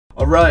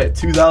Alright,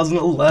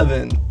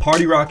 2011.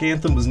 Party Rock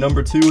Anthem was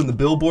 #2 in the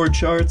Billboard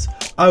charts.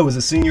 I was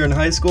a senior in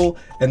high school,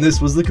 and this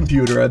was the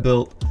computer I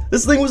built.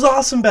 This thing was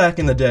awesome back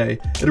in the day.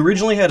 It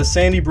originally had a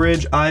Sandy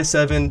Bridge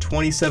i7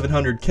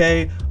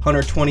 2700K,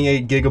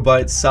 128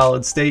 gigabytes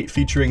solid state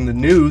featuring the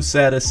new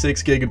SATA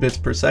 6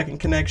 gigabits per second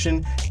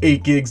connection,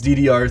 8 gigs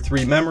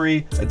DDR3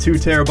 memory, a 2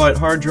 terabyte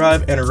hard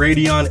drive, and a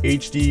Radeon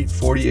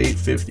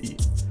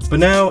RX480. But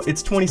now,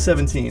 it's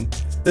 2017.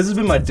 This has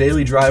been my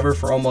daily driver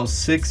for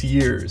almost 6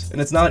 years,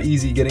 and it's not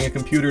easy getting a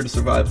computer to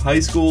survive high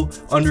school,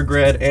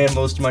 undergrad, and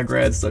most of my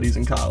grad studies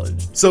in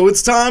college. So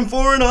it's time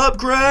for an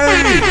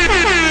upgrade!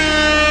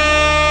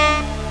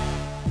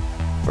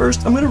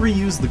 First, I'm going to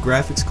reuse the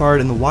graphics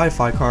card and the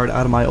Wi-Fi card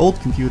out of my old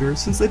computer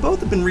since they both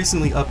have been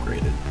recently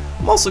upgraded.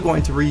 I'm also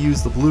going to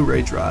reuse the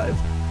Blu-ray drive.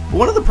 But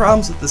one of the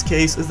problems with this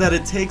case is that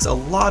it takes a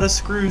lot of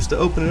screws to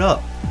open it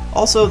up.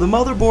 Also, the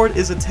motherboard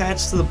is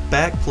attached to the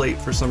back plate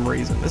for some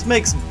reason. This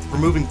makes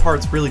removing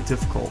parts really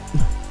difficult.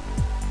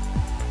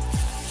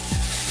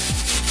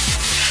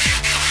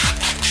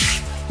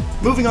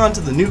 Moving on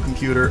to the new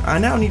computer, I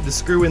now need to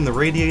screw in the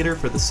radiator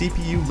for the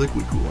CPU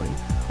liquid cooling.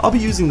 I'll be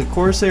using the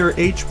Corsair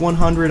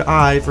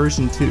H100i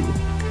version 2.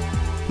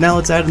 Now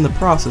let's add in the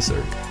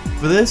processor.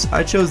 For this,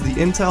 I chose the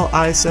Intel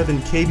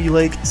i7 Kaby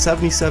Lake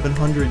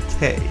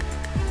 7700K.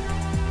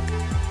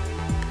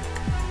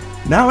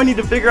 Now I need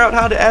to figure out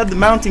how to add the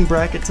mounting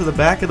bracket to the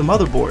back of the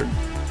motherboard.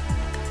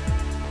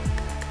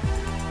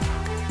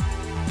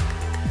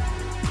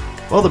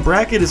 Well, the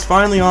bracket is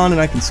finally on and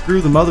I can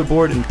screw the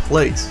motherboard in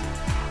place.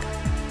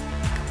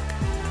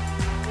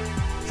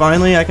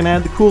 Finally, I can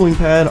add the cooling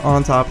pad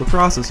on top of the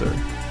processor.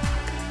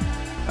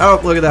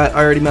 Oh, look at that,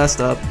 I already messed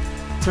up.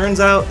 Turns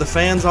out the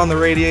fans on the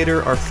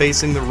radiator are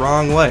facing the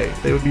wrong way.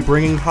 They would be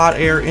bringing hot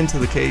air into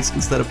the case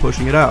instead of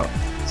pushing it out.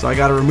 So I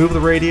gotta remove the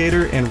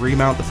radiator and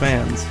remount the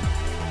fans.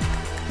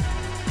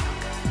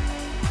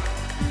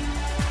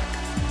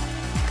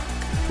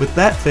 With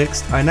that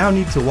fixed, I now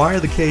need to wire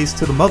the case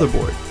to the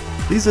motherboard.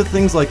 These are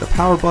things like the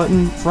power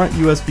button, front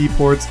USB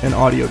ports, and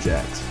audio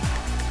jacks.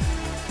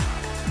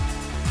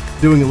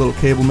 Doing a little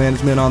cable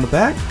management on the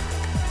back.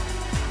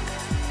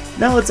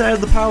 Now let's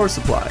add the power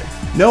supply.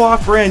 No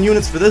off-brand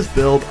units for this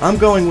build, I'm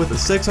going with a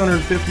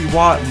 650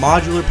 watt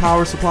modular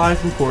power supply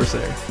from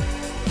Corsair.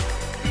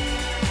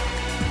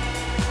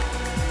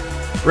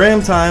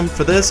 RAM time,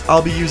 for this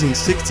I'll be using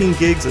 16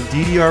 gigs of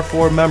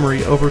DDR4 memory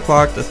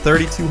overclocked to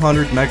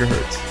 3200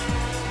 MHz.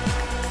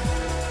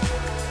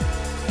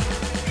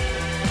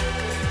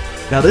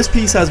 Now this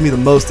piece has me the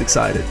most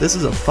excited. This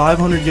is a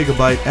 500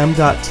 gigabyte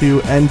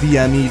M.2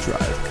 NVMe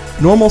drive.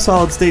 Normal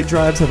solid state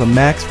drives have a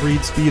max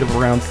read speed of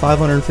around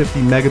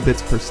 550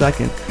 megabits per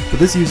second, but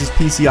this uses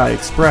PCI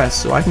Express,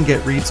 so I can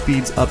get read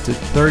speeds up to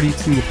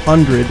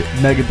 3200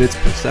 megabits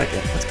per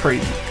second. That's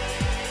crazy.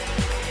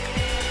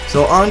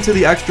 So on to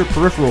the extra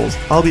peripherals.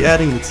 I'll be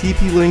adding the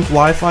TP-Link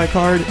Wi-Fi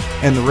card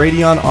and the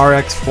Radeon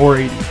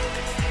RX480.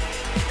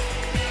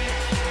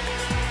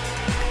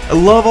 I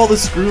love all the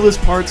screwless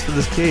parts for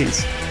this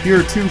case. Here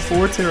are two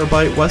 4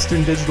 terabyte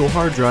Western Digital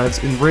hard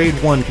drives in RAID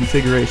 1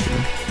 configuration.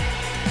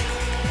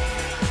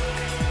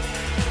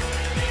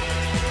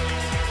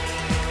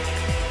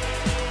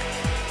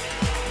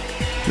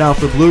 Now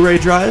for the Blu-ray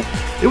drive,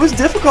 it was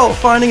difficult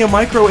finding a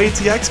micro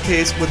ATX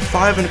case with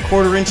 5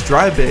 1/4 inch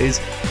drive bays,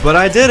 but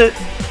I did it!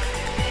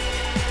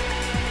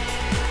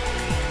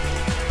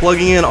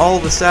 Plugging in all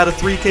of the SATA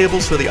 3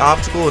 cables for the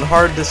optical and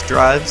hard disk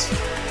drives.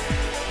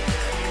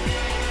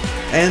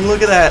 And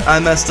look at that, I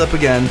messed up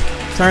again.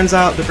 Turns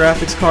out the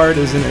graphics card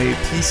is in a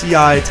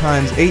PCI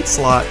x8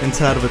 slot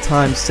instead of a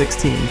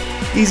x16.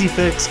 Easy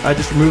fix, I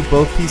just removed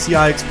both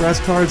PCI Express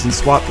cards and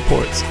swapped the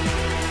ports.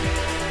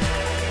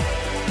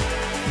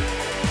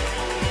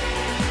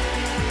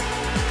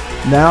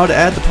 Now to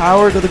add the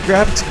power to the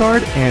graphics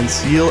card and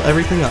seal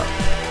everything up.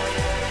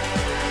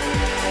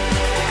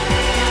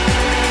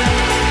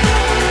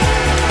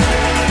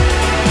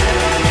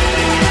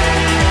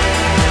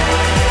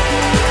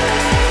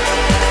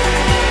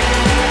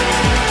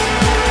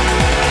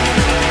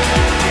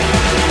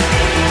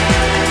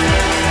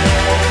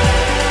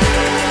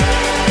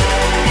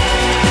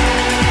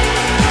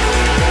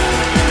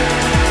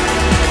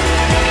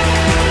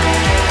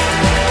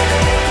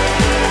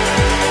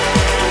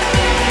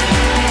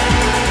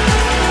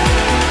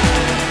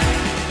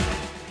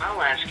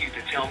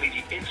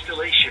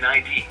 Installation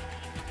ID.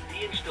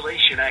 The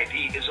installation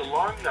ID is a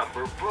long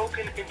number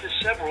broken into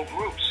several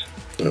groups.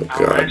 Oh,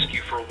 I'll God. ask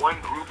you for one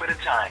group at a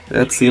time.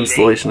 That's the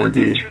installation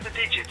ID. Enter the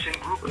digits in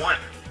group 1.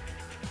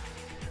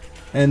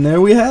 And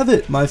there we have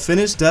it, my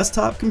finished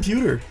desktop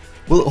computer.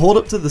 Will it hold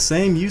up to the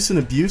same use and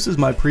abuse as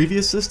my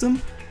previous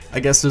system? I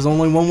guess there's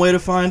only one way to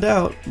find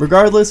out.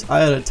 Regardless, I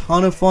had a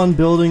ton of fun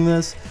building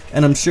this,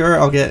 and I'm sure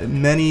I'll get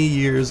many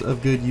years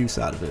of good use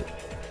out of it.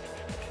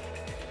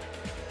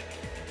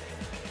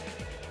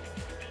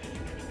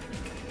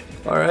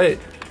 Alright,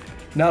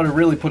 now to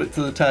really put it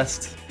to the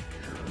test.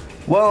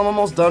 Well, I'm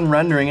almost done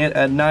rendering it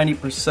at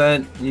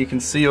 90%. You can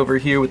see over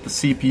here with the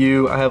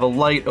CPU, I have a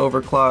light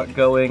overclock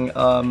going.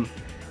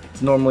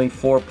 It's normally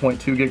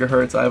 4.2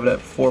 gigahertz. I have it at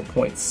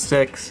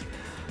 4.6.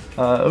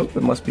 Oh,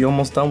 it must be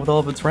almost done with all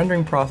of its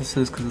rendering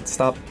processes because it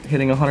stopped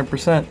hitting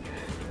 100%.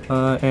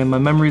 And my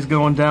memory's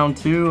going down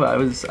too. I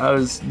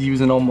was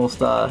using almost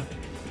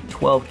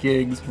 12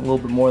 gigs, a little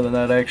bit more than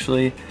that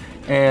actually.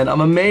 And I'm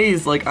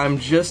amazed, like I'm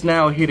just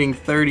now hitting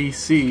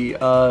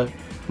 30C.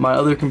 My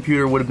other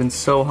computer would have been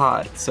so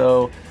hot.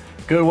 So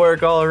good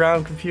work all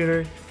around,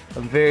 computer.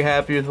 I'm very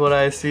happy with what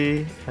I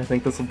see. I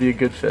think this will be a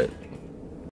good fit.